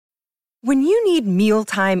When you need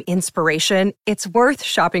mealtime inspiration, it's worth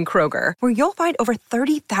shopping Kroger, where you'll find over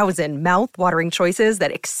 30,000 mouth-watering choices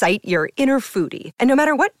that excite your inner foodie. And no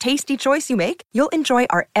matter what tasty choice you make, you'll enjoy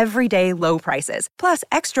our everyday low prices, plus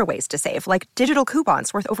extra ways to save, like digital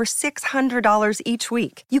coupons worth over $600 each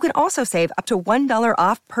week. You can also save up to $1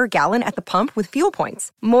 off per gallon at the pump with fuel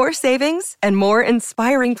points. More savings and more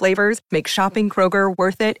inspiring flavors make shopping Kroger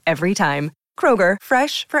worth it every time. Kroger,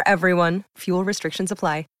 fresh for everyone. Fuel restrictions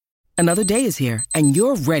apply. Another day is here, and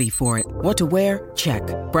you're ready for it. What to wear? Check.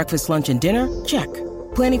 Breakfast, lunch, and dinner? Check.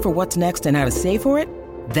 Planning for what's next and how to save for it?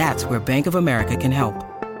 That's where Bank of America can help.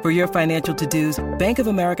 For your financial to-dos, Bank of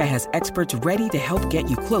America has experts ready to help get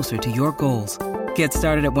you closer to your goals. Get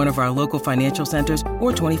started at one of our local financial centers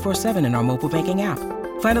or 24/7 in our mobile banking app.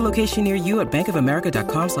 Find a location near you at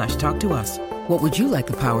bankofamerica.com/talktous. What would you like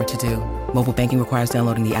the power to do? Mobile banking requires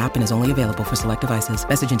downloading the app and is only available for select devices.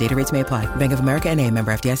 Message and data rates may apply. Bank of America N.A.,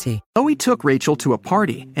 member FDIC. Zoe took Rachel to a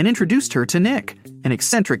party and introduced her to Nick, an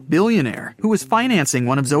eccentric billionaire who was financing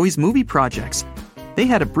one of Zoe's movie projects. They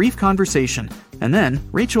had a brief conversation, and then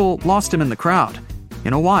Rachel lost him in the crowd.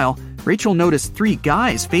 In a while, Rachel noticed 3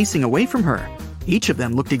 guys facing away from her. Each of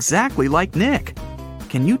them looked exactly like Nick.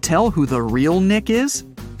 Can you tell who the real Nick is?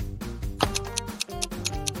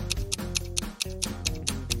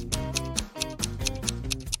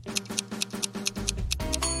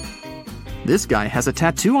 This guy has a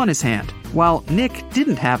tattoo on his hand, while Nick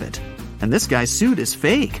didn't have it. And this guy's suit is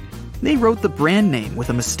fake. They wrote the brand name with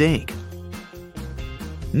a mistake.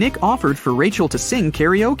 Nick offered for Rachel to sing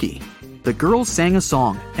karaoke. The girls sang a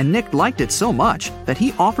song, and Nick liked it so much that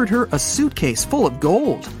he offered her a suitcase full of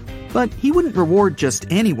gold. But he wouldn't reward just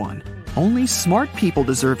anyone. Only smart people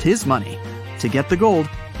deserved his money. To get the gold,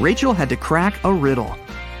 Rachel had to crack a riddle.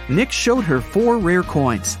 Nick showed her 4 rare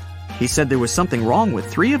coins. He said there was something wrong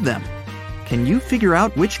with 3 of them. Can you figure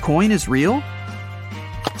out which coin is real?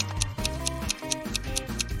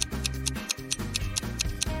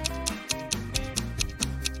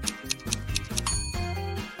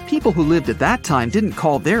 People who lived at that time didn't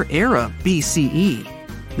call their era BCE.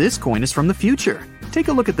 This coin is from the future. Take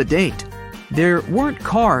a look at the date. There weren't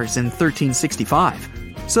cars in 1365.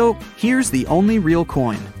 So here's the only real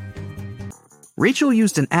coin. Rachel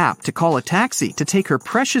used an app to call a taxi to take her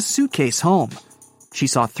precious suitcase home. She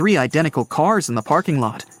saw 3 identical cars in the parking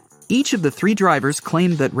lot. Each of the 3 drivers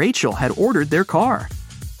claimed that Rachel had ordered their car.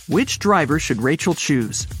 Which driver should Rachel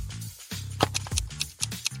choose?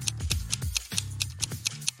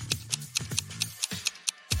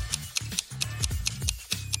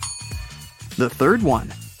 The third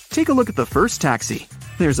one. Take a look at the first taxi.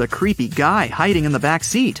 There's a creepy guy hiding in the back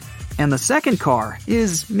seat, and the second car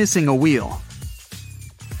is missing a wheel.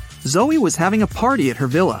 Zoe was having a party at her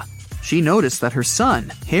villa. She noticed that her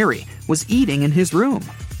son, Harry, was eating in his room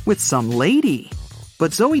with some lady.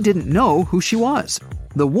 But Zoe didn't know who she was.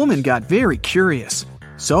 The woman got very curious.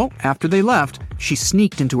 So, after they left, she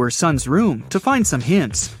sneaked into her son's room to find some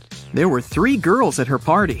hints. There were 3 girls at her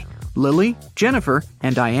party: Lily, Jennifer,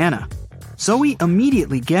 and Diana. Zoe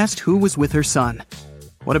immediately guessed who was with her son.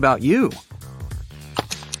 What about you?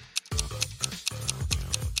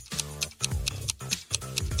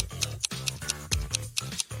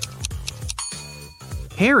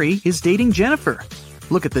 Harry is dating Jennifer.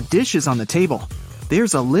 Look at the dishes on the table.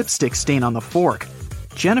 There's a lipstick stain on the fork.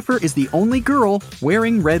 Jennifer is the only girl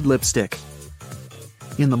wearing red lipstick.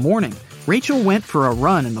 In the morning, Rachel went for a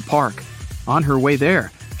run in the park. On her way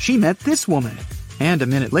there, she met this woman. And a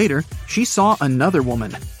minute later, she saw another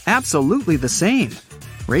woman, absolutely the same.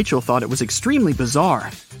 Rachel thought it was extremely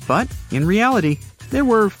bizarre. But, in reality, there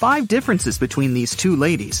were 5 differences between these 2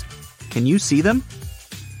 ladies. Can you see them?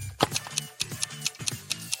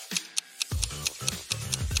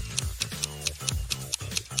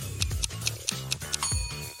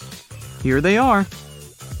 Here they are.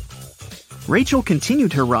 Rachel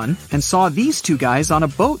continued her run and saw these 2 guys on a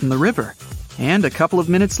boat in the river. And a couple of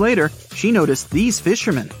minutes later, she noticed these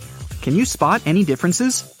fishermen. Can you spot any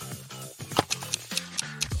differences?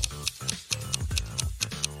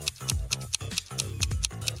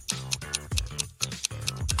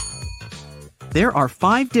 There are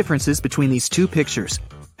 5 differences between these 2 pictures.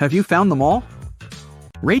 Have you found them all?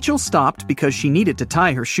 Rachel stopped because she needed to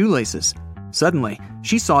tie her shoelaces. Suddenly,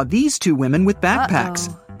 she saw these 2 women with backpacks.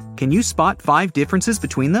 Uh-oh. Can you spot 5 differences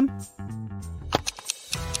between them?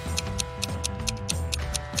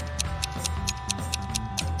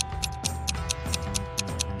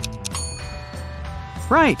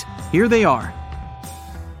 Right, here they are.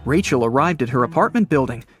 Rachel arrived at her apartment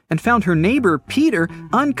building and found her neighbor, Peter,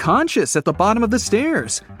 unconscious at the bottom of the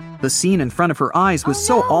stairs. The scene in front of her eyes was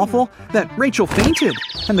so awful that Rachel fainted,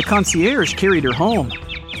 and the concierge carried her home.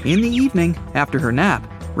 In the evening, after her nap,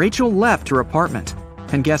 Rachel left her apartment.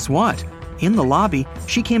 And guess what? In the lobby,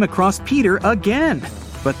 she came across Peter again.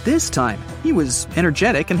 But this time, he was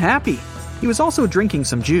energetic and happy. He was also drinking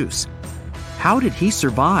some juice. How did he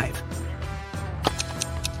survive?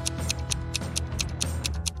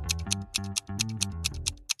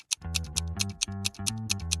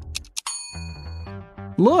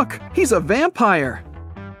 Look, he's a vampire!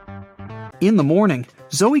 In the morning,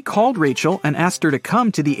 Zoe called Rachel and asked her to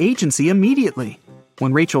come to the agency immediately.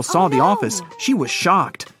 When Rachel saw the office, she was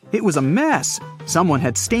shocked. It was a mess. Someone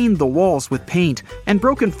had stained the walls with paint, and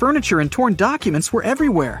broken furniture and torn documents were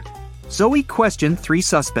everywhere. Zoe questioned 3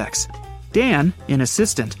 suspects. Dan, an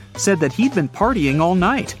assistant, said that he'd been partying all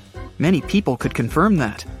night. Many people could confirm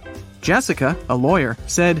that. Jessica, a lawyer,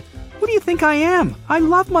 said, "What do you think I am? I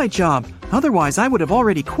love my job. Otherwise, I would have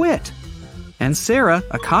already quit." And Sarah,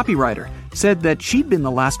 a copywriter, said that she'd been the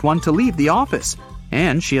last one to leave the office.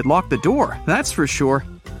 And she had locked the door, that's for sure.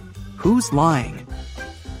 Who's lying?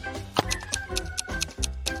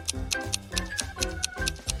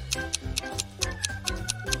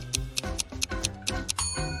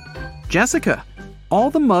 Jessica. All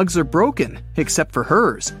the mugs are broken, except for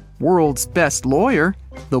hers. World's best lawyer.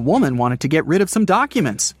 The woman wanted to get rid of some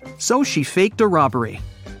documents, so she faked a robbery.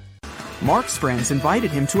 Mark's friends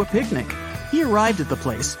invited him to a picnic. He arrived at the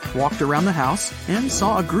place, walked around the house, and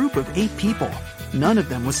saw a group of 8 people. None of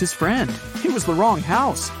them was his friend. It was the wrong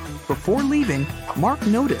house. Before leaving, Mark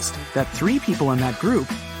noticed that 3 people in that group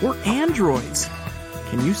were androids.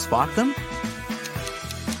 Can you spot them?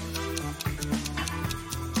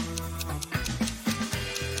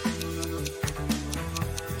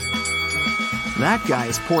 That guy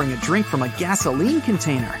is pouring a drink from a gasoline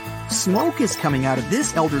container. Smoke is coming out of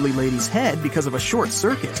this elderly lady's head because of a short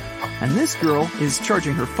circuit. And this girl is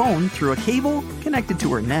charging her phone through a cable connected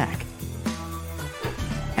to her neck.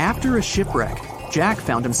 After a shipwreck, Jack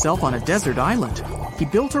found himself on a desert island. He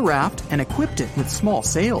built a raft and equipped it with small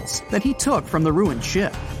sails that he took from the ruined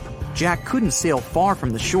ship. Jack couldn't sail far from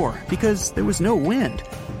the shore because there was no wind.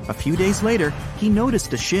 A few days later, he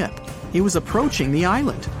noticed a ship. It was approaching the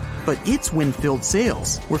island, but its wind-filled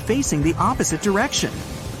sails were facing the opposite direction.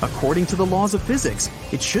 According to the laws of physics,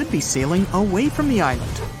 it should be sailing away from the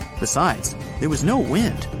island. Besides, there was no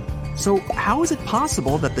wind. So how is it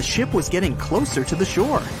possible that the ship was getting closer to the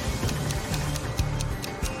shore?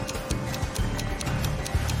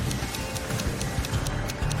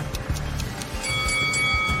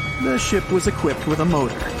 The ship was equipped with a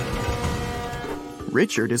motor.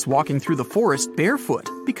 Richard is walking through the forest barefoot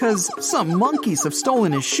because some monkeys have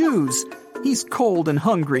stolen his shoes. He's cold and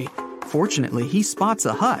hungry. Fortunately, he spots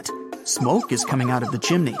a hut. Smoke is coming out of the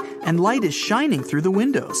chimney, and light is shining through the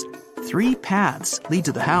windows. 3 paths lead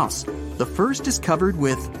to the house. The first is covered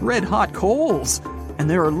with red-hot coals, and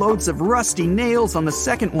there are loads of rusty nails on the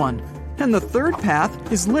second one. And the third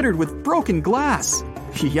path is littered with broken glass.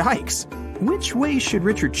 Yikes! Which way should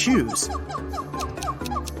Richard choose?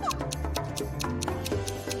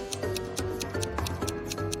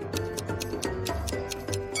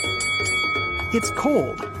 It's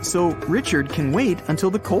cold, so Richard can wait until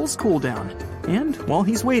the coals cool down. And while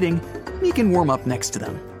he's waiting, he can warm up next to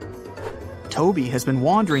them. Toby has been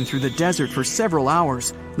wandering through the desert for several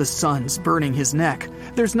hours. The sun's burning his neck.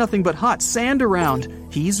 There's nothing but hot sand around.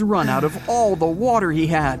 He's run out of all the water he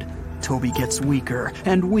had. Toby gets weaker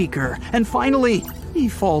and weaker, and finally, he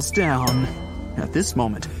falls down. At this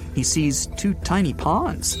moment, he sees 2 tiny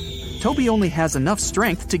ponds. Toby only has enough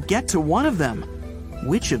strength to get to one of them.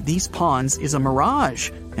 Which of these ponds is a mirage,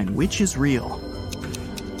 and which is real?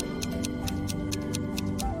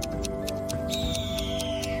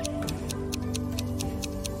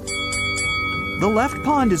 The left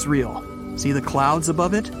pond is real. See the clouds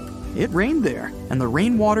above it? It rained there, and the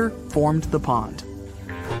rainwater formed the pond.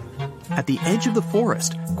 At the edge of the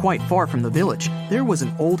forest, quite far from the village, there was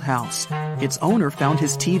an old house. Its owner found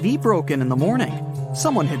his TV broken in the morning.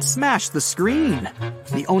 Someone had smashed the screen.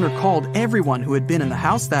 The owner called everyone who had been in the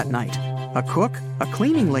house that night. A cook, a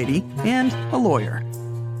cleaning lady, and a lawyer.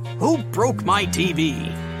 "Who broke my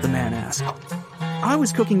TV?" the man asked. "I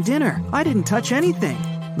was cooking dinner. I didn't touch anything,"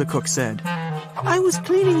 the cook said. "I was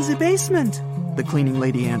cleaning the basement," the cleaning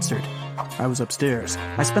lady answered. "I was upstairs.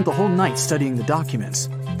 I spent the whole night studying the documents,"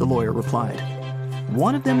 the lawyer replied.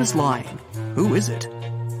 One of them is lying. Who is it?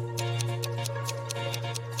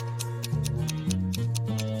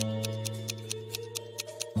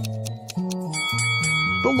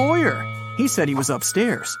 The lawyer. He said he was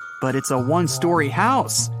upstairs, but it's a 1-story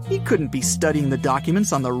house. He couldn't be studying the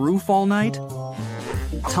documents on the roof all night.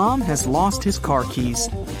 Tom has lost his car keys.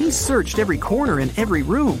 He's searched every corner in every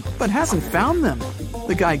room, but hasn't found them.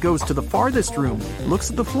 The guy goes to the farthest room, looks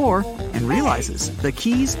at the floor, and realizes the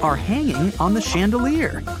keys are hanging on the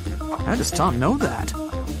chandelier. How does Tom know that?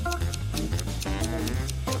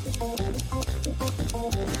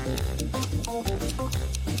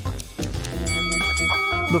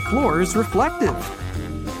 The floor is reflective.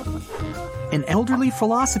 An elderly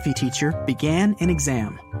philosophy teacher began an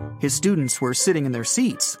exam. His students were sitting in their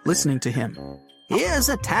seats, listening to him. Here's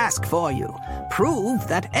a task for you. Prove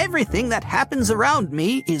that everything that happens around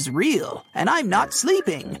me is real, and I'm not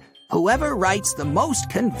sleeping. Whoever writes the most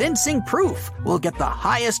convincing proof will get the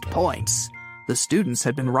highest points. The students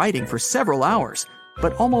had been writing for several hours,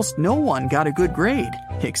 but almost no one got a good grade,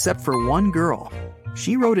 except for one girl.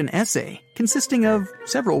 She wrote an essay consisting of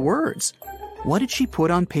several words. What did she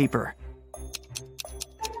put on paper?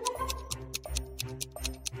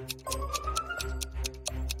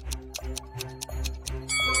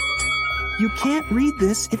 You can't read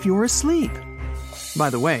this if you're asleep. By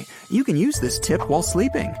the way, you can use this tip while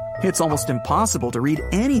sleeping. It's almost impossible to read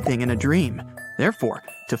anything in a dream. Therefore,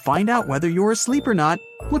 to find out whether you're asleep or not,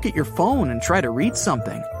 look at your phone and try to read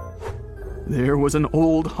something. There was an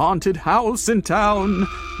old haunted house in town.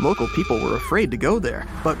 Local people were afraid to go there.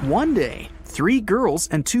 But one day, 3 girls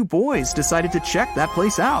and 2 boys decided to check that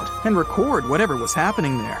place out and record whatever was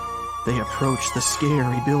happening there. They approached the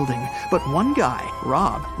scary building, but one guy,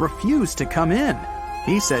 Rob, refused to come in.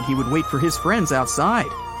 He said he would wait for his friends outside.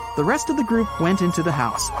 The rest of the group went into the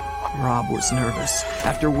house. Rob was nervous.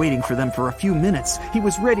 After waiting for them for a few minutes, he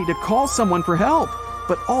was ready to call someone for help.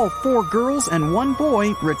 But all 4 girls and 1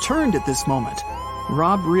 boy returned at this moment.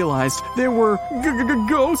 Rob realized there were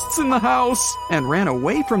ghosts in the house and ran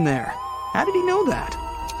away from there. How did he know that?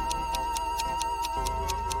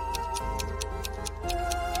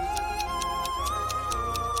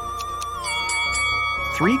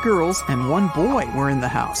 Three girls and 1 boy were in the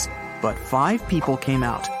house, but 5 people came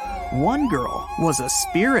out. 1 girl was a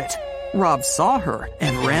spirit. Rob saw her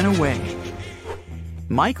and ran away.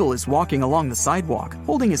 Michael is walking along the sidewalk,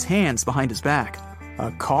 holding his hands behind his back.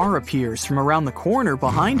 A car appears from around the corner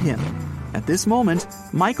behind him. At this moment,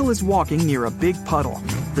 Michael is walking near a big puddle.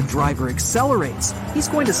 The driver accelerates. He's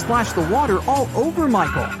going to splash the water all over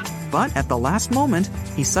Michael. But at the last moment,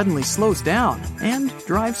 he suddenly slows down and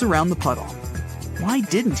drives around the puddle. Why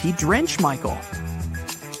didn't he drench Michael?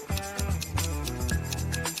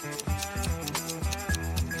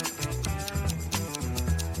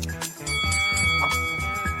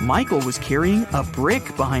 Michael was carrying a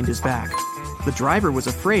brick behind his back. The driver was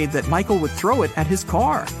afraid that Michael would throw it at his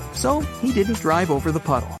car, so he didn't drive over the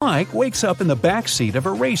puddle. Mike wakes up in the back seat of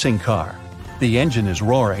a racing car. The engine is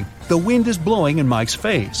roaring, the wind is blowing in Mike's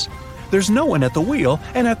face. There's no one at the wheel,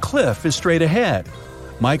 and a cliff is straight ahead.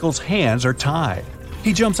 Michael's hands are tied.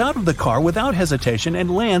 He jumps out of the car without hesitation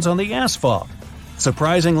and lands on the asphalt.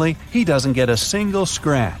 Surprisingly, he doesn't get a single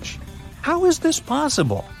scratch. How is this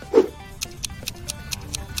possible?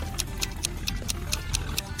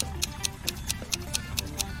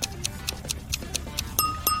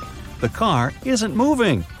 The car isn't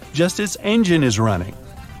moving, just its engine is running.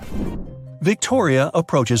 Victoria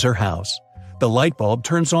approaches her house. The light bulb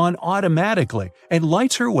turns on automatically and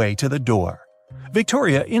lights her way to the door.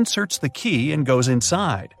 Victoria inserts the key and goes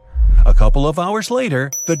inside. A couple of hours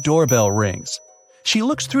later, the doorbell rings. She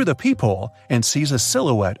looks through the peephole and sees a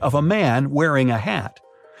silhouette of a man wearing a hat.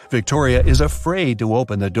 Victoria is afraid to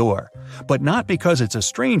open the door, but not because it's a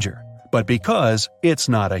stranger, but because it's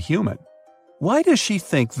not a human. Why does she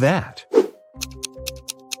think that?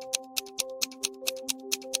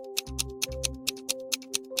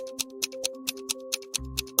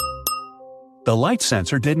 The light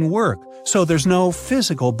sensor didn't work, so there's no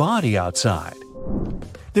physical body outside.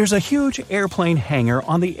 There's a huge airplane hangar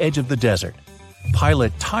on the edge of the desert.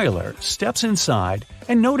 Pilot Tyler steps inside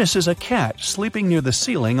and notices a cat sleeping near the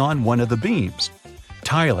ceiling on one of the beams.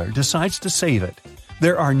 Tyler decides to save it.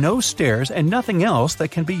 There are no stairs and nothing else that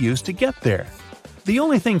can be used to get there. The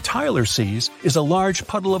only thing Tyler sees is a large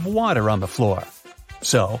puddle of water on the floor.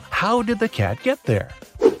 So, how did the cat get there?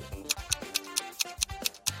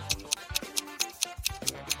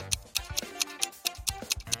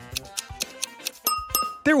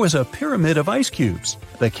 There was a pyramid of ice cubes.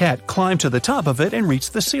 The cat climbed to the top of it and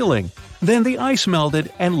reached the ceiling. Then the ice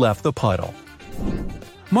melted and left the puddle.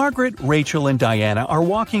 Margaret, Rachel, and Diana are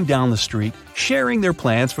walking down the street, sharing their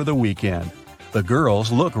plans for the weekend. The girls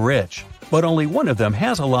look rich, but only one of them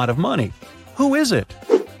has a lot of money. Who is it?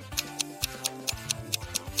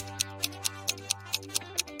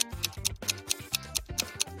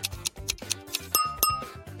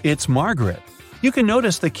 It's Margaret. You can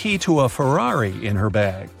notice the key to a Ferrari in her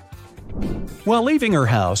bag. While leaving her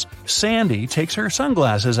house, Sandy takes her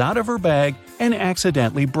sunglasses out of her bag and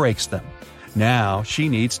accidentally breaks them. Now she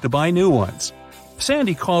needs to buy new ones.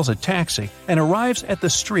 Sandy calls a taxi and arrives at the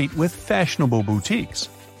street with fashionable boutiques.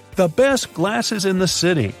 "The best glasses in the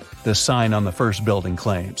city," the sign on the first building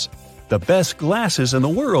claims. "The best glasses in the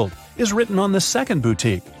world" is written on the second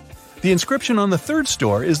boutique. The inscription on the third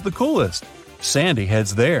store is the coolest. Sandy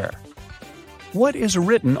heads there. What is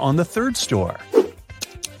written on the third store?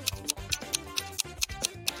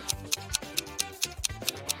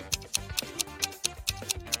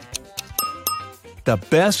 The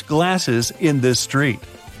best glasses in this street.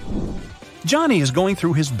 Johnny is going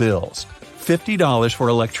through his bills. $50 for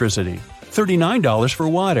electricity, $39 for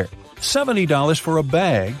water, $70 for a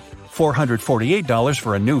bag, $448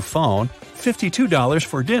 for a new phone, $52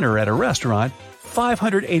 for dinner at a restaurant,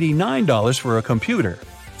 $589 for a computer,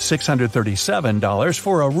 $637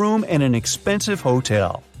 for a room in an expensive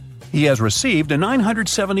hotel. He has received a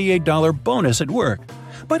 $978 bonus at work,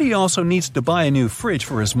 but he also needs to buy a new fridge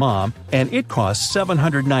for his mom, and it costs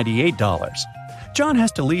 $798. John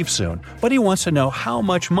has to leave soon, but he wants to know how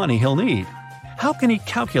much money he'll need. How can he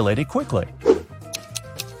calculate it quickly?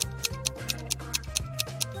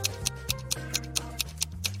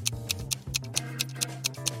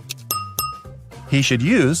 He should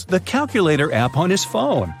use the calculator app on his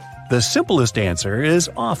phone. The simplest answer is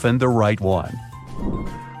often the right one.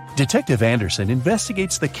 Detective Anderson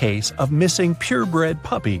investigates the case of missing purebred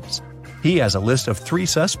puppies. He has a list of 3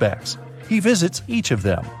 suspects. He visits each of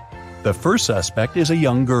them. The first suspect is a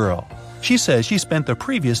young girl. She says she spent the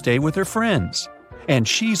previous day with her friends. And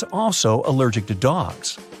she's also allergic to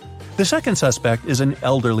dogs. The second suspect is an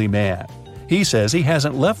elderly man. He says he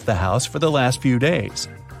hasn't left the house for the last few days.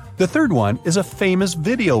 The third one is a famous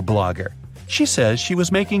video blogger. She says she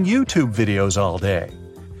was making YouTube videos all day.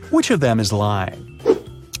 Which of them is lying?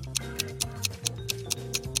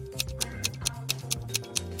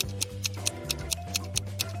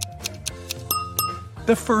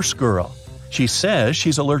 The first girl. She says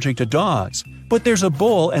she's allergic to dogs, but there's a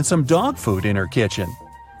bowl and some dog food in her kitchen.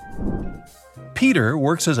 Peter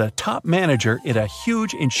works as a top manager at a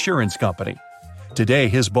huge insurance company. Today,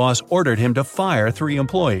 his boss ordered him to fire 3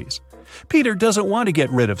 employees. Peter doesn't want to get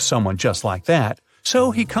rid of someone just like that,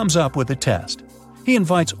 so he comes up with a test. He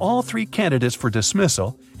invites all 3 candidates for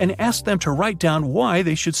dismissal and asks them to write down why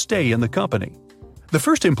they should stay in the company. The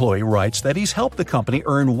first employee writes that he's helped the company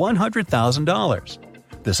earn $100,000.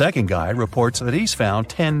 The second guy reports that he's found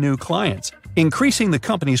 10 new clients, increasing the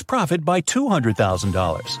company's profit by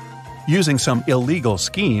 $200,000. Using some illegal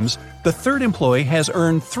schemes, the third employee has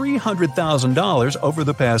earned $300,000 over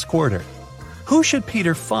the past quarter. Who should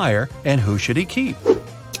Peter fire and who should he keep?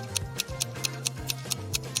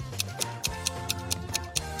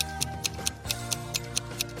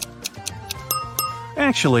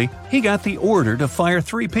 Actually, he got the order to fire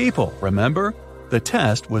 3 people, remember? The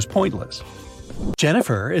test was pointless.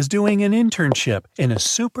 Jennifer is doing an internship in a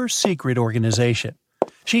super-secret organization.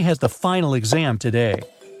 She has the final exam today.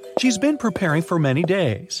 She's been preparing for many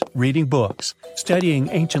days, reading books, studying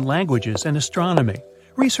ancient languages and astronomy,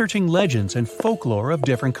 researching legends and folklore of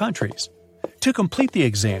different countries. To complete the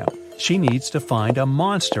exam, she needs to find a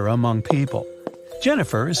monster among people.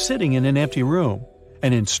 Jennifer is sitting in an empty room.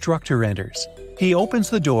 An instructor enters. He opens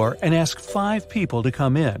the door and asks 5 people to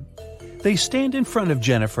come in. They stand in front of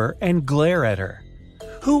Jennifer and glare at her.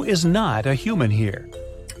 Who is not a human here?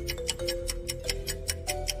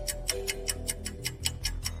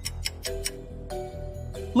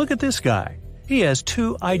 Look at this guy. He has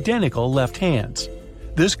 2 identical left hands.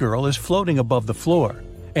 This girl is floating above the floor.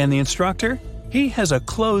 And the instructor? He has a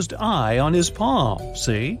closed eye on his palm,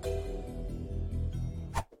 see?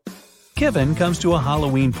 Kevin comes to a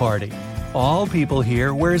Halloween party. All people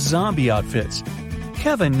here wear zombie outfits.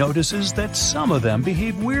 Kevin notices that some of them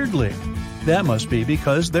behave weirdly. That must be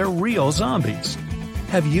because they're real zombies.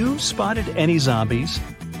 Have you spotted any zombies?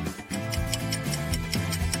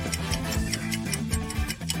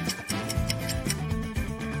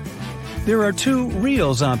 There are 2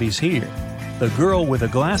 real zombies here. The girl with a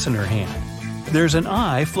glass in her hand. There's an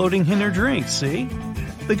eye floating in her drink, see?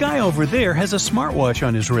 The guy over there has a smartwatch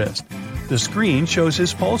on his wrist. The screen shows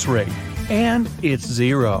his pulse rate, and it's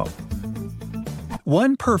 0.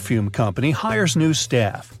 One perfume company hires new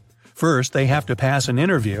staff. First, they have to pass an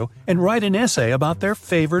interview and write an essay about their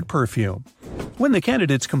favorite perfume. When the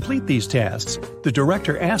candidates complete these tasks, the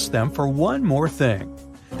director asks them for one more thing.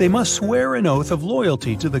 They must swear an oath of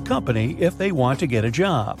loyalty to the company if they want to get a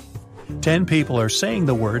job. 10 people are saying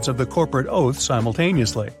the words of the corporate oath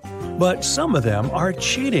simultaneously, but some of them are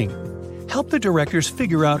cheating. Help the directors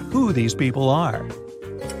figure out who these people are.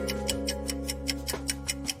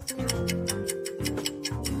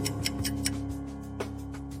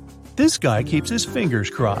 This guy keeps his fingers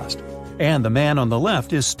crossed, and the man on the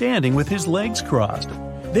left is standing with his legs crossed.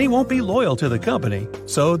 They won't be loyal to the company,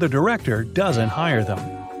 so the director doesn't hire them.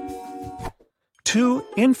 Two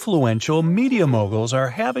influential media moguls are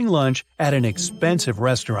having lunch at an expensive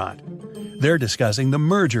restaurant. They're discussing the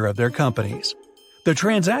merger of their companies. The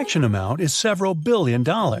transaction amount is several $billion.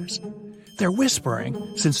 They're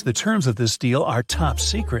whispering since the terms of this deal are top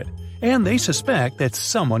secret, and they suspect that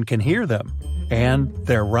someone can hear them. And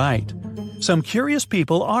they're right. Some curious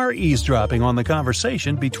people are eavesdropping on the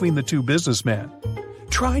conversation between the two businessmen.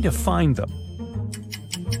 Try to find them.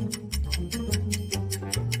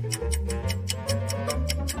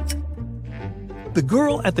 The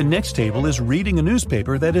girl at the next table is reading a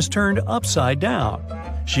newspaper that is turned upside down.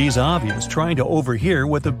 She's obviously trying to overhear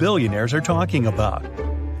what the billionaires are talking about.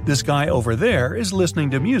 This guy over there is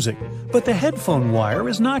listening to music, but the headphone wire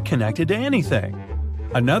is not connected to anything.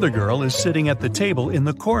 Another girl is sitting at the table in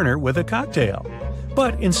the corner with a cocktail.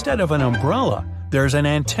 But instead of an umbrella, there's an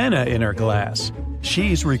antenna in her glass.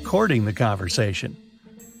 She's recording the conversation.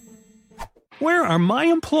 "Where are my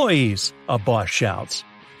employees?" a boss shouts.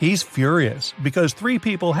 He's furious because 3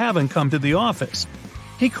 people haven't come to the office.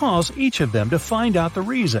 He calls each of them to find out the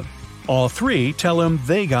reason. All 3 tell him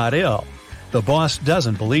they got ill. The boss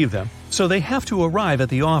doesn't believe them, so they have to arrive at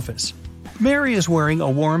the office. Mary is wearing a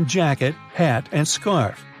warm jacket, hat, and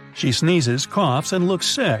scarf. She sneezes, coughs, and looks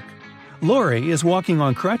sick. Lori is walking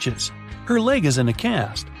on crutches. Her leg is in a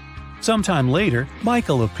cast. Sometime later,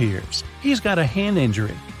 Michael appears. He's got a hand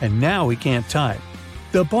injury, and now he can't type.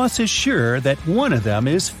 The boss is sure that one of them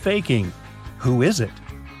is faking. Who is it?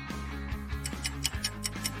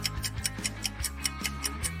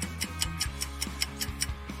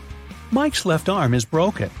 Mike's left arm is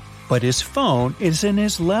broken, but his phone is in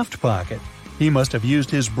his left pocket. He must have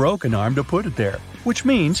used his broken arm to put it there, which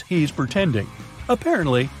means he's pretending.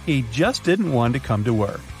 Apparently, he just didn't want to come to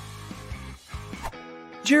work.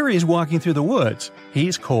 Jerry is walking through the woods.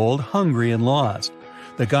 He's cold, hungry, and lost.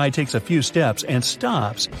 The guy takes a few steps and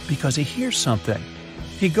stops because he hears something.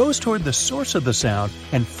 He goes toward the source of the sound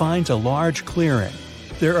and finds a large clearing.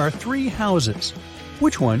 There are 3 houses.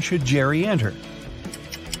 Which one should Jerry enter?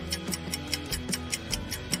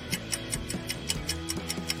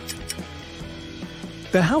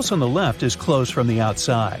 The house on the left is closed from the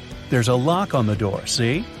outside. There's a lock on the door,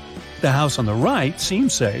 see? The house on the right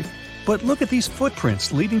seems safe, but look at these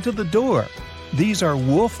footprints leading to the door. These are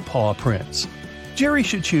wolf paw prints. Jerry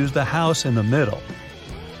should choose the house in the middle.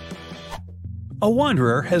 A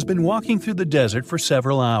wanderer has been walking through the desert for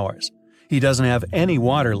several hours. He doesn't have any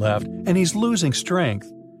water left, and he's losing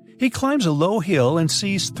strength. He climbs a low hill and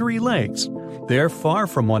sees 3 lakes. They're far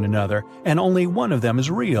from one another, and only one of them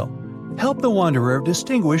is real. Help the wanderer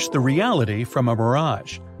distinguish the reality from a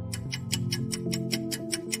mirage.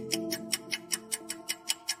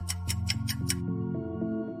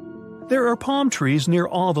 There are palm trees near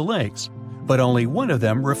all the lakes, but only one of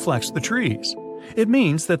them reflects the trees. It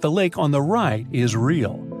means that the lake on the right is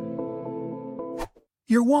real.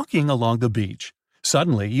 You're walking along the beach.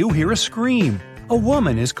 Suddenly, you hear a scream. A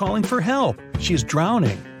woman is calling for help. She's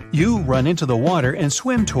drowning. You run into the water and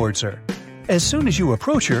swim towards her. As soon as you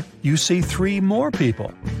approach her, you see 3 more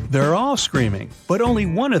people. They're all screaming, but only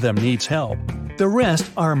one of them needs help. The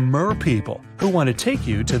rest are mer people who want to take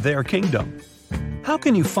you to their kingdom. How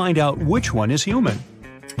can you find out which one is human?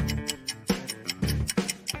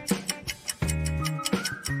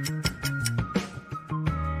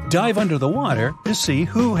 Dive under the water to see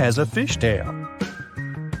who has a fishtail.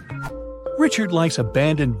 Richard likes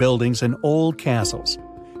abandoned buildings and old castles.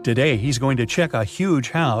 Today he's going to check a huge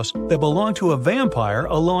house that belonged to a vampire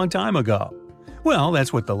a long time ago. Well,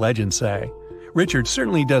 that's what the legends say. Richard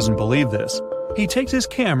certainly doesn't believe this. He takes his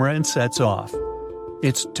camera and sets off.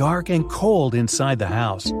 It's dark and cold inside the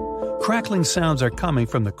house. Crackling sounds are coming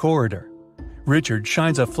from the corridor. Richard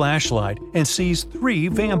shines a flashlight and sees 3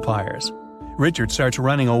 vampires. Richard starts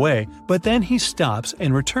running away, but then he stops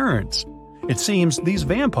and returns. It seems these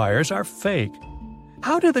vampires are fake.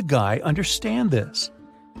 How did the guy understand this?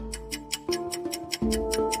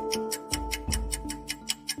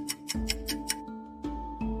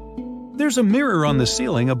 There's a mirror on the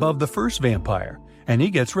ceiling above the first vampire, and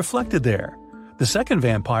he gets reflected there. The second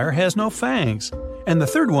vampire has no fangs, and the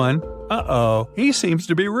third one, he seems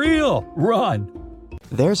to be real. Run!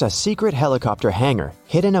 There's a secret helicopter hangar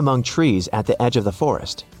hidden among trees at the edge of the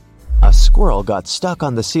forest. A squirrel got stuck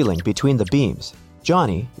on the ceiling between the beams.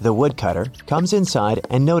 Johnny, the woodcutter, comes inside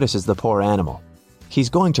and notices the poor animal. He's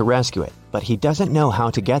going to rescue it, but he doesn't know how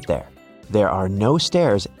to get there. There are no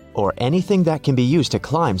stairs or anything that can be used to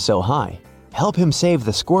climb so high. Help him save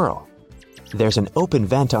the squirrel. There's an open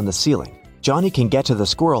vent on the ceiling. Johnny can get to the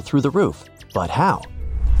squirrel through the roof, but how?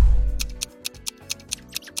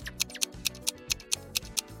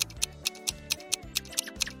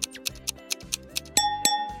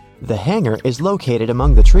 The hangar is located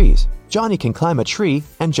among the trees. Johnny can climb a tree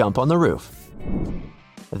and jump on the roof.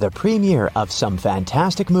 The premiere of some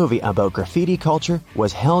fantastic movie about graffiti culture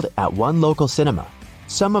was held at one local cinema.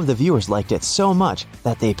 Some of the viewers liked it so much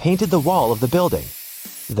that they painted the wall of the building.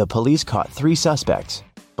 The police caught 3 suspects,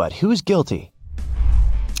 but who's guilty?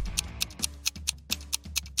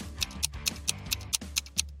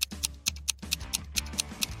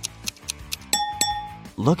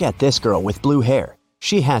 Look at this girl with blue hair.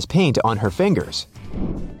 She has paint on her fingers.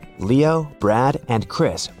 Leo, Brad, and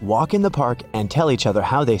Chris walk in the park and tell each other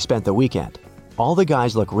how they spent the weekend. All the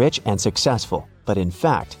guys look rich and successful, but in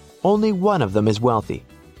fact, only one of them is wealthy.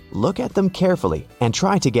 Look at them carefully and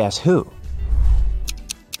try to guess who.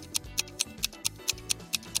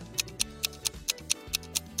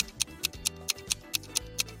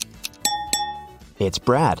 It's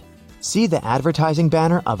Brad. See the advertising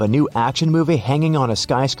banner of a new action movie hanging on a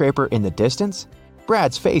skyscraper in the distance?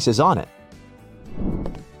 Brad's face is on it.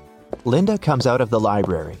 Linda comes out of the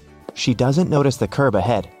library. She doesn't notice the curb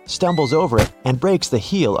ahead, stumbles over it, and breaks the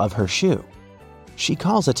heel of her shoe. She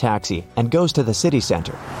calls a taxi and goes to the city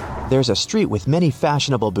center. There's a street with many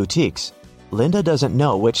fashionable boutiques. Linda doesn't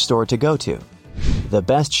know which store to go to. The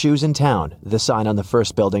best shoes in town, the sign on the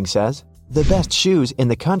first building says. The best shoes in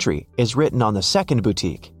the country is written on the second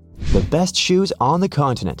boutique. The best shoes on the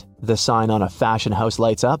continent, the sign on a fashion house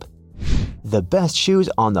lights up. The best shoes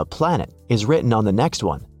on the planet is written on the next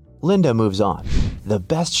one. Linda moves on. The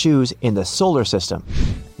best shoes in the solar system.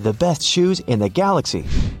 The best shoes in the galaxy.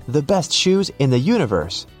 The best shoes in the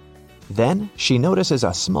universe. Then she notices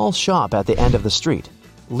a small shop at the end of the street.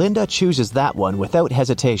 Linda chooses that one without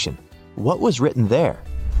hesitation. What was written there?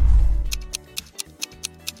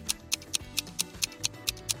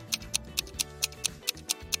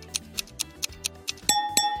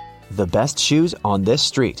 The best shoes on this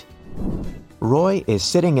street. Roy is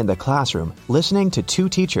sitting in the classroom listening to 2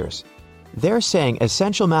 teachers. They're saying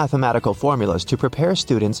essential mathematical formulas to prepare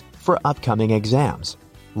students for upcoming exams.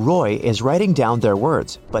 Roy is writing down their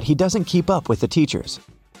words, but he doesn't keep up with the teachers.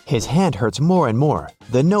 His hand hurts more and more.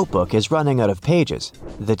 The notebook is running out of pages.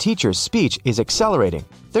 The teacher's speech is accelerating.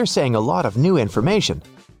 They're saying a lot of new information.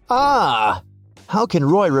 Ah! How can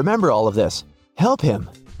Roy remember all of this? Help him!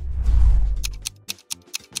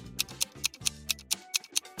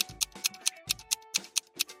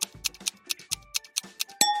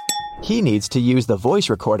 He needs to use the voice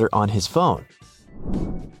recorder on his phone.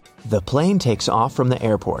 The plane takes off from the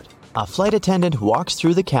airport. A flight attendant walks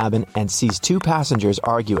through the cabin and sees 2 passengers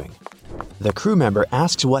arguing. The crew member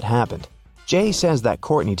asks what happened. Jay says that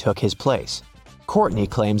Courtney took his place. Courtney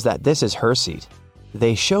claims that this is her seat.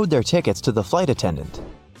 They showed their tickets to the flight attendant.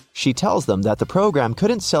 She tells them that the program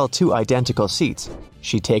couldn't sell 2 identical seats.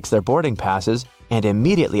 She takes their boarding passes and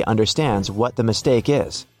immediately understands what the mistake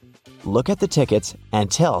is. Look at the tickets and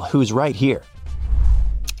tell who's right here.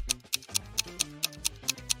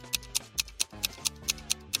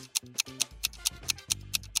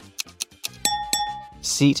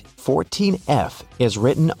 Seat 14F is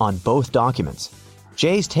written on both documents.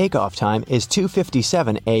 Jay's takeoff time is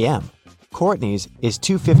 2:57 a.m. Courtney's is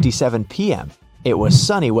 2:57 p.m. It was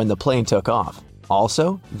sunny when the plane took off.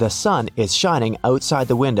 Also, the sun is shining outside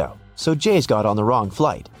the window, so Jay's got on the wrong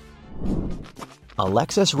flight.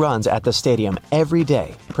 Alexis runs at the stadium every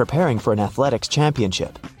day, preparing for an athletics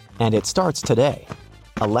championship. And it starts today.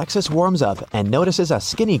 Alexis warms up and notices a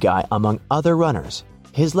skinny guy among other runners.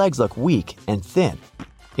 His legs look weak and thin.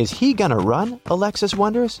 Is he gonna run? Alexis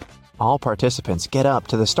wonders. All participants get up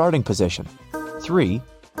to the starting position. 3,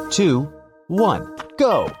 2, 1,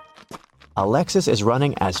 go! Alexis is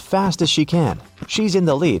running as fast as she can. She's in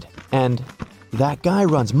the lead, and that guy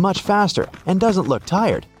runs much faster and doesn't look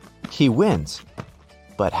tired. He wins.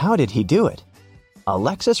 But how did he do it?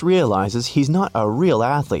 Alexis realizes he's not a real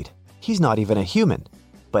athlete. He's not even a human.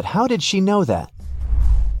 But how did she know that?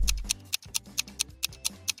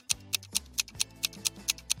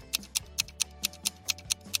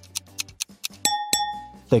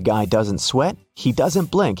 The guy doesn't sweat, he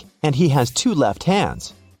doesn't blink, and he has 2 left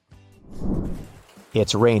hands.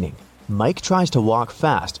 It's raining. Mike tries to walk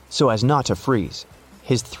fast so as not to freeze.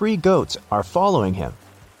 His 3 goats are following him.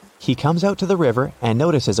 He comes out to the river and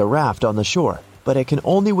notices a raft on the shore, but it can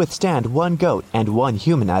only withstand 1 goat and 1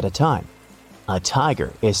 human at a time. A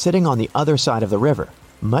tiger is sitting on the other side of the river.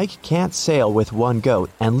 Mike can't sail with one goat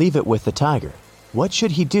and leave it with the tiger. What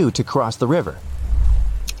should he do to cross the river?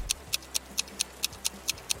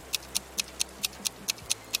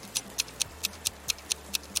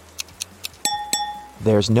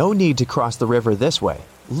 There's no need to cross the river this way.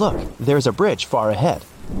 Look, there's a bridge far ahead.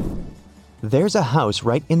 There's a house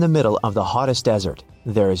right in the middle of the hottest desert.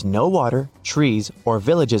 There is no water, trees, or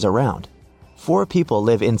villages around. 4 people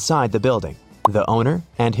live inside the building: the owner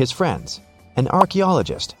and his friends, an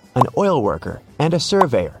archaeologist, an oil worker, and a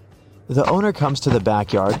surveyor. The owner comes to the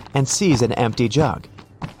backyard and sees an empty jug.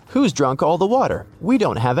 "Who's drunk all the water? We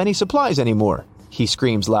don't have any supplies anymore," he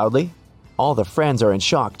screams loudly. All the friends are in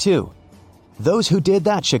shock too. "Those who did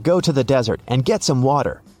that should go to the desert and get some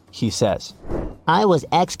water," he says. "I was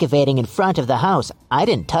excavating in front of the house. I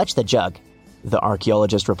didn't touch the jug," the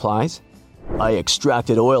archaeologist replies. "I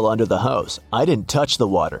extracted oil under the house. I didn't touch the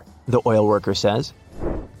water," the oil worker says.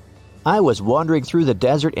 "I was wandering through the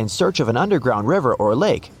desert in search of an underground river or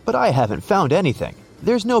lake, but I haven't found anything.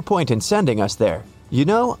 There's no point in sending us there. You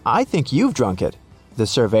know, I think you've drunk it," the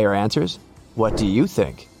surveyor answers. "What do you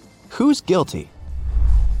think? Who's guilty?"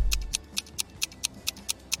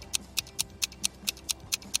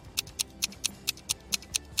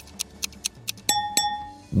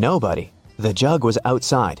 Nobody. The jug was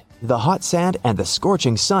outside. The hot sand and the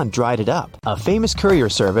scorching sun dried it up. A famous courier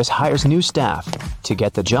service hires new staff. To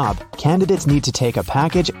get the job, candidates need to take a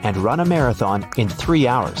package and run a marathon in 3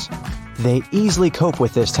 hours. They easily cope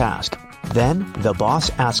with this task. Then, the boss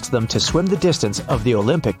asks them to swim the distance of the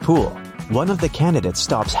Olympic pool. One of the candidates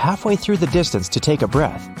stops halfway through the distance to take a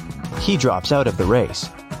breath. He drops out of the race.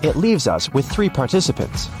 It leaves us with 3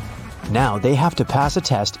 participants. Now they have to pass a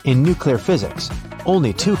test in nuclear physics.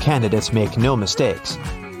 Only 2 candidates make no mistakes.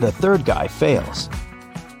 The 3rd guy fails.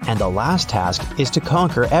 And the last task is to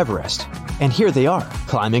conquer Everest. And here they are,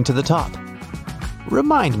 climbing to the top.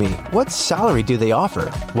 "Remind me, what salary do they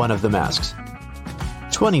offer?" one of them asks.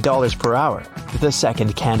 $20 per hour, the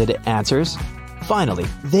second candidate answers. Finally,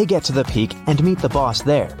 they get to the peak and meet the boss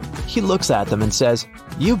there. He looks at them and says,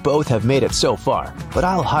 "You both have made it so far, but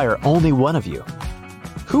I'll hire only one of you.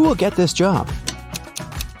 Who will get this job?"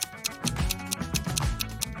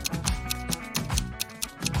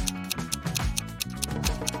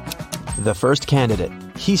 The first candidate.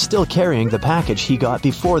 He's still carrying the package he got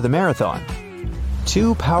before the marathon.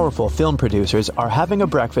 2 powerful film producers are having a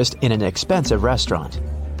breakfast in an expensive restaurant.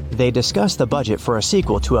 They discuss the budget for a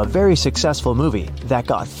sequel to a very successful movie that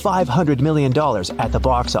got $500 million at the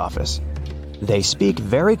box office. They speak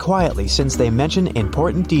very quietly since they mention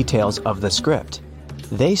important details of the script.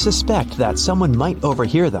 They suspect that someone might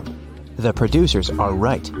overhear them. The producers are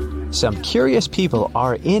right. Some curious people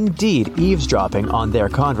are indeed eavesdropping on their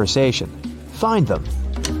conversation. Find them.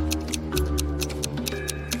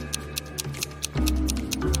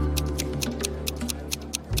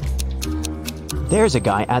 There's a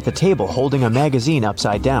guy at the table holding a magazine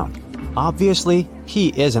upside down. Obviously,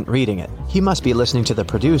 he isn't reading it. He must be listening to the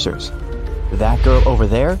producers. That girl over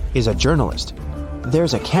there is a journalist.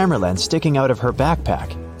 There's a camera lens sticking out of her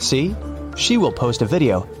backpack. See? She will post a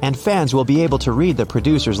video, and fans will be able to read the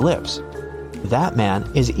producer's lips. That man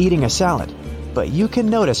is eating a salad, but you can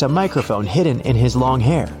notice a microphone hidden in his long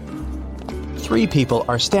hair. 3 people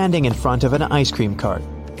are standing in front of an ice cream cart.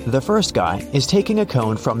 The first guy is taking a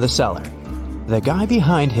cone from the seller. The guy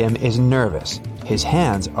behind him is nervous. His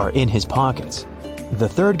hands are in his pockets. The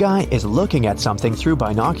third guy is looking at something through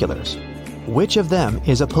binoculars. Which of them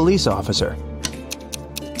is a police officer?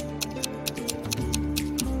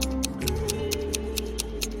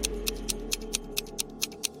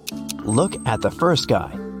 Look at the first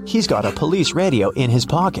guy. He's got a police radio in his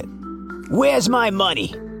pocket. "Where's my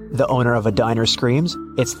money?" the owner of a diner screams.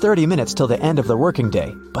 It's 30 minutes till the end of the working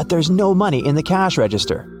day, but there's no money in the cash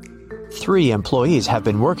register. 3 employees have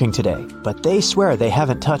been working today, but they swear they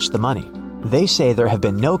haven't touched the money. They say there have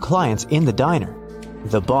been no clients in the diner.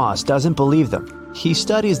 The boss doesn't believe them. He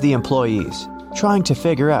studies the employees, trying to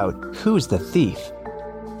figure out who's the thief.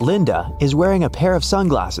 Linda is wearing a pair of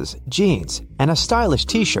sunglasses, jeans, and a stylish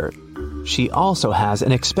t-shirt. She also has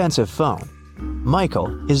an expensive phone.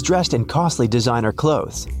 Michael is dressed in costly designer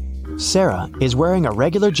clothes. Sarah is wearing a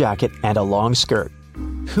regular jacket and a long skirt.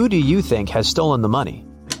 Who do you think has stolen the money?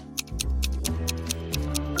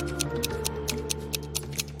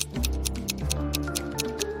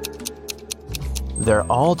 They're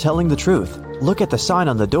all telling the truth. Look at the sign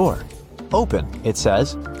on the door. Open, it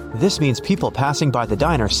says. This means people passing by the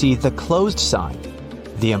diner see the closed sign.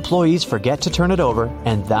 The employees forget to turn it over,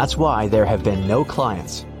 and that's why there have been no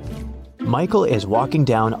clients. Michael is walking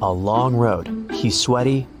down a long road. He's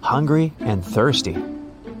sweaty, hungry, and thirsty.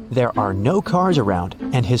 There are no cars around,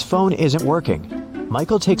 and his phone isn't working.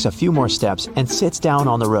 Michael takes a few more steps and sits down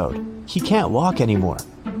on the road. He can't walk anymore.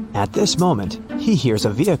 At this moment, he hears a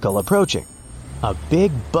vehicle approaching. A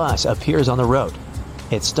big bus appears on the road.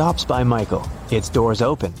 It stops by Michael. Its doors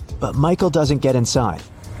open, but Michael doesn't get inside.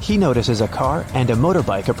 He notices a car and a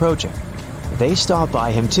motorbike approaching. They stop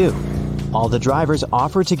by him too. All the drivers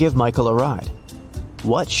offer to give Michael a ride.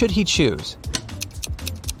 What should he choose?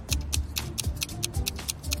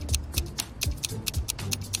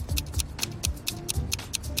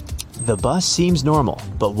 The bus seems normal,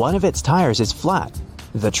 but one of its tires is flat.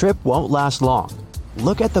 The trip won't last long.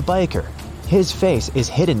 Look at the biker. His face is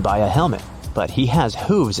hidden by a helmet, but he has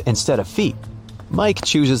hooves instead of feet. Mike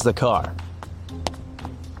chooses the car.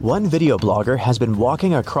 One video blogger has been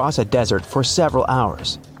walking across a desert for several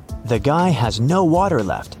hours. The guy has no water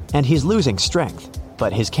left, and he's losing strength,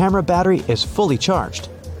 but his camera battery is fully charged.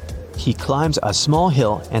 He climbs a small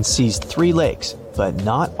hill and sees 3 lakes, but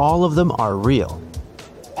not all of them are real.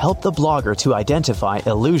 Help the blogger to identify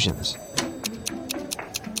illusions.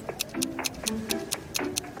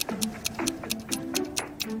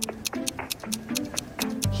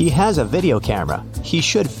 He has a video camera. He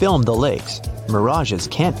should film the lakes. Mirages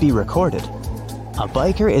can't be recorded. A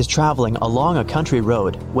biker is traveling along a country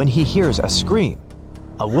road when he hears a scream.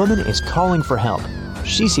 A woman is calling for help.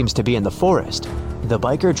 She seems to be in the forest. The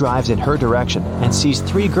biker drives in her direction and sees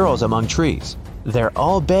 3 girls among trees. They're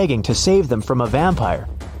all begging to save them from a vampire.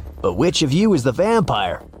 "But which of you is the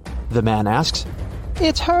vampire?" the man asks.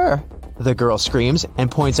 "It's her," the girl screams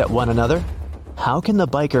and points at one another. How can the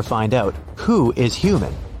biker find out who is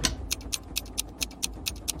human?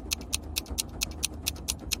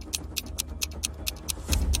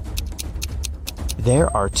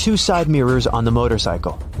 There are 2 side mirrors on the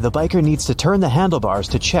motorcycle. The biker needs to turn the handlebars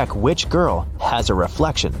to check which girl has a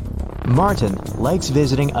reflection. Martin likes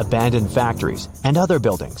visiting abandoned factories and other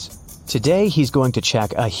buildings. Today he's going to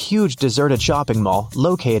check a huge deserted shopping mall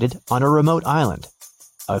located on a remote island.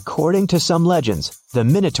 According to some legends, the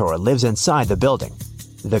Minotaur lives inside the building.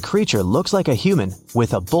 The creature looks like a human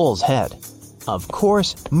with a bull's head. Of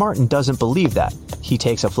course, Martin doesn't believe that. He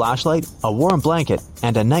takes a flashlight, a warm blanket,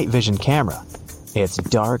 and a night vision camera. It's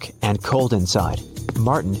dark and cold inside.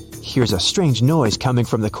 Martin hears a strange noise coming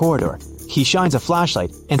from the corridor. He shines a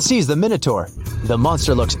flashlight and sees the Minotaur. The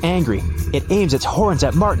monster looks angry. It aims its horns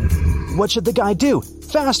at Martin. What should the guy do?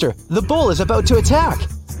 Faster! The bull is about to attack!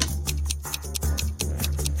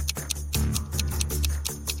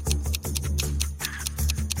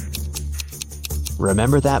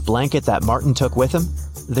 Remember that blanket that Martin took with him?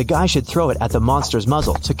 The guy should throw it at the monster's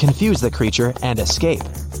muzzle to confuse the creature and escape.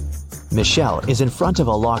 Michelle is in front of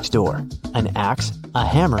a locked door. An axe, a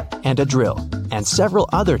hammer, and a drill, and several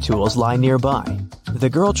other tools lie nearby. The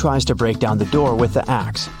girl tries to break down the door with the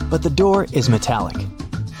axe, but the door is metallic.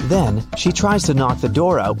 Then, she tries to knock the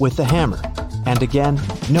door out with the hammer, and again,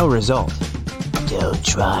 no result. Don't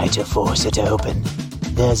try to force it open.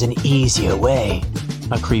 There's an easier way,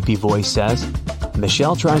 a creepy voice says.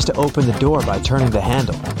 Michelle tries to open the door by turning the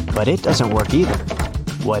handle, but it doesn't work either.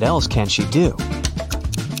 What else can she do?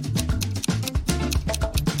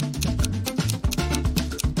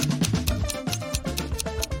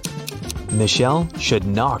 Michelle should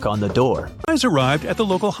knock on the door. Guys arrived at the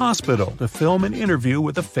local hospital to film an interview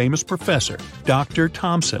with a famous professor, Dr.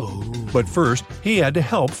 Thompson. But first, he had to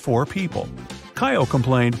help 4 people. Kyle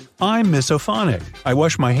complained, "I'm misophonic. I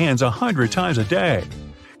wash my hands 100 times a day."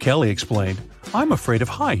 Kelly explained, "I'm afraid of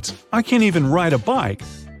heights. I can't even ride a bike."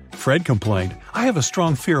 Fred complained, "I have a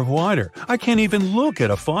strong fear of water. I can't even look at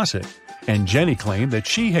a faucet." And Jenny claimed that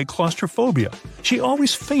she had claustrophobia. She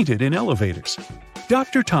always fainted in elevators.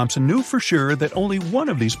 Dr. Thompson knew for sure that only one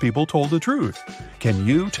of these people told the truth. Can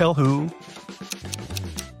you tell who?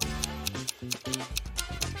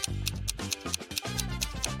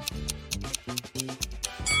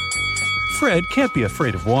 Fred can't be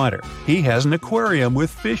afraid of water. He has an aquarium with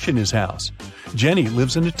fish in his house. Jenny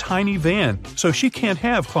lives in a tiny van, so she can't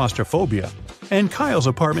have claustrophobia. And Kyle's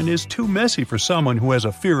apartment is too messy for someone who has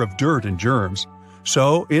a fear of dirt and germs.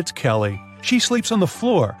 So it's Kelly. She sleeps on the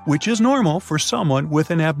floor, which is normal for someone with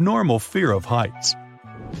an abnormal fear of heights.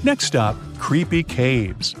 Next stop, creepy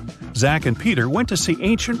caves. Zach and Peter went to see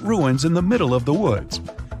ancient ruins in the middle of the woods.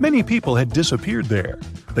 Many people had disappeared there.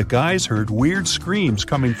 The guys heard weird screams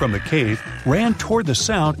coming from the cave, ran toward the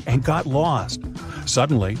sound, and got lost.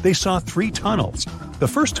 Suddenly, they saw 3 tunnels. The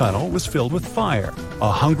first tunnel was filled with fire.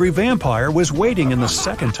 A hungry vampire was waiting in the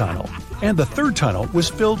second tunnel. And the third tunnel was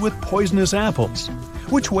filled with poisonous apples.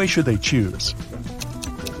 Which way should they choose?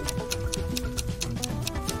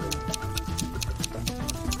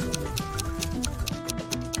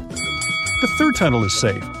 The third tunnel is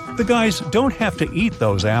safe. The guys don't have to eat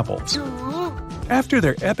those apples. After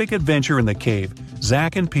their epic adventure in the cave,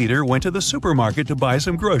 Zach and Peter went to the supermarket to buy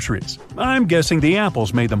some groceries. I'm guessing the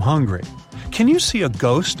apples made them hungry. Can you see a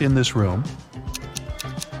ghost in this room?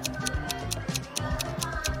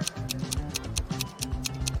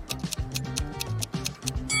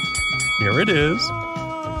 Here it is.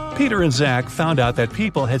 Peter and Zach found out that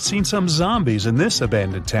people had seen some zombies in this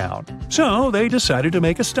abandoned town, so they decided to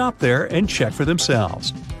make a stop there and check for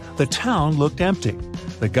themselves. The town looked empty.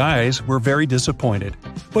 The guys were very disappointed,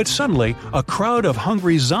 but suddenly a crowd of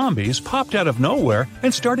hungry zombies popped out of nowhere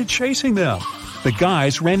and started chasing them. The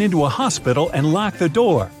guys ran into a hospital and locked the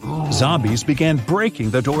door. Zombies began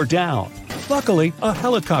breaking the door down. Luckily, a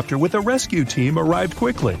helicopter with a rescue team arrived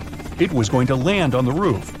quickly. It was going to land on the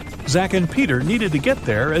roof. Zach and Peter needed to get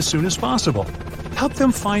there as soon as possible. Help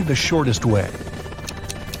them find the shortest way.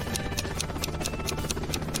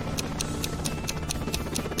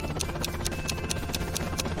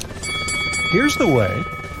 Here's the way.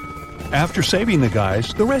 After saving the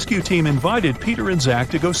guys, the rescue team invited Peter and Zach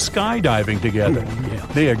to go skydiving together.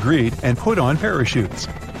 They agreed and put on parachutes.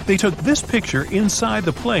 They took this picture inside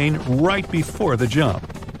the plane right before the jump.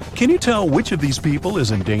 Can you tell which of these people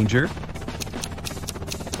is in danger?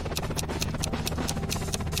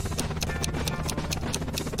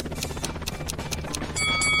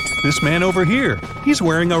 This man over here, he's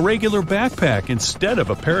wearing a regular backpack instead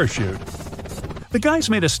of a parachute. The guys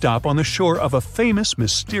made a stop on the shore of a famous,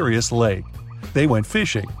 mysterious lake. They went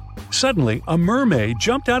fishing. Suddenly, a mermaid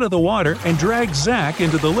jumped out of the water and dragged Zach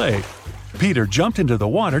into the lake. Peter jumped into the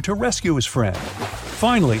water to rescue his friend.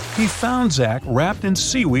 Finally, he found Zach wrapped in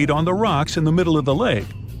seaweed on the rocks in the middle of the lake.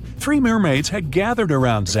 3 mermaids had gathered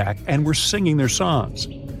around Zach and were singing their songs.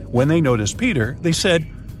 When they noticed Peter, they said,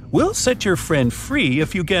 "We'll set your friend free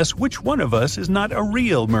if you guess which one of us is not a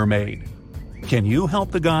real mermaid." Can you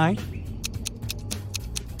help the guy?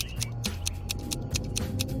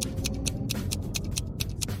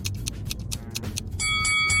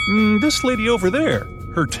 This lady over there,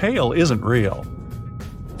 her tail isn't real.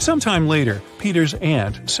 Sometime later, Peter's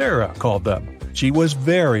aunt, Sarah, called them. She was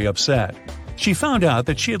very upset. She found out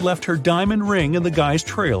that she had left her diamond ring in the guy's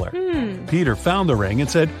trailer. Peter found the ring and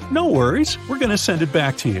said, "No worries, we're going to send it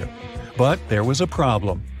back to you." But there was a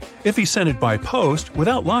problem. If he sent it by post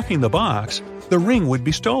without locking the box, the ring would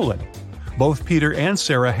be stolen. Both Peter and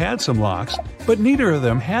Sarah had some locks, but neither of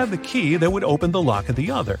them had the key that would open the lock of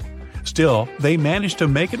the other. Still, they managed to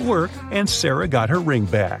make it work and Sarah got her ring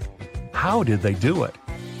back. How did they do it?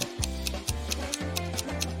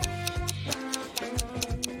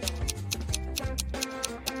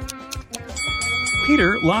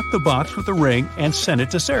 Peter locked the box with the ring and sent it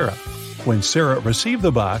to Sarah. When Sarah received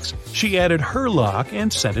the box, she added her lock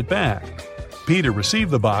and sent it back. Peter received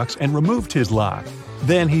the box and removed his lock.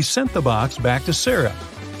 Then he sent the box back to Sarah.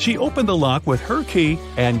 She opened the lock with her key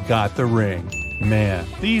and got the ring. Man,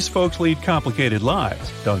 these folks lead complicated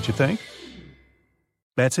lives, don't you think?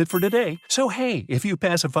 That's it for today. So hey, if you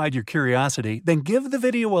pacified your curiosity, then give the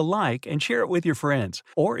video a like and share it with your friends.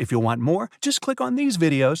 Or if you want more, just click on these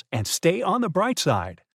videos and stay on the bright side.